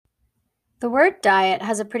The word diet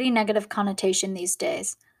has a pretty negative connotation these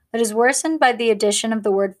days that is worsened by the addition of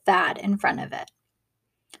the word fad in front of it.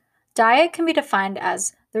 Diet can be defined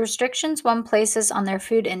as the restrictions one places on their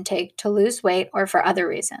food intake to lose weight or for other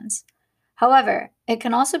reasons. However, it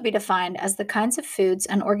can also be defined as the kinds of foods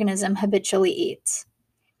an organism habitually eats.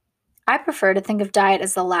 I prefer to think of diet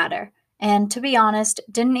as the latter, and to be honest,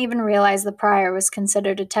 didn't even realize the prior was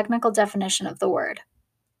considered a technical definition of the word.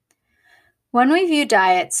 When we view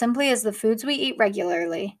diet simply as the foods we eat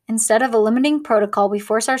regularly, instead of a limiting protocol we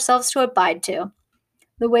force ourselves to abide to,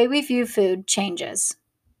 the way we view food changes.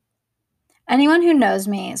 Anyone who knows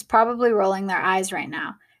me is probably rolling their eyes right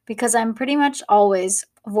now because I'm pretty much always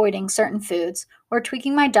avoiding certain foods or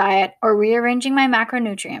tweaking my diet or rearranging my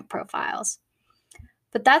macronutrient profiles.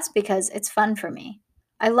 But that's because it's fun for me.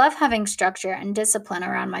 I love having structure and discipline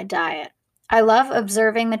around my diet. I love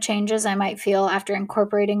observing the changes I might feel after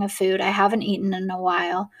incorporating a food I haven't eaten in a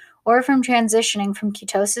while, or from transitioning from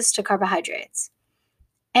ketosis to carbohydrates.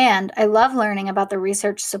 And I love learning about the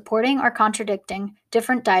research supporting or contradicting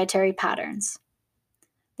different dietary patterns.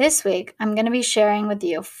 This week, I'm going to be sharing with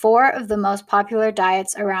you 4 of the most popular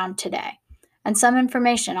diets around today, and some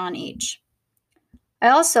information on each. I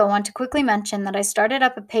also want to quickly mention that I started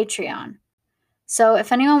up a Patreon. So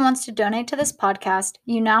if anyone wants to donate to this podcast,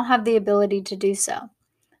 you now have the ability to do so.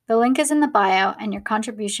 The link is in the bio, and your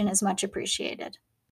contribution is much appreciated.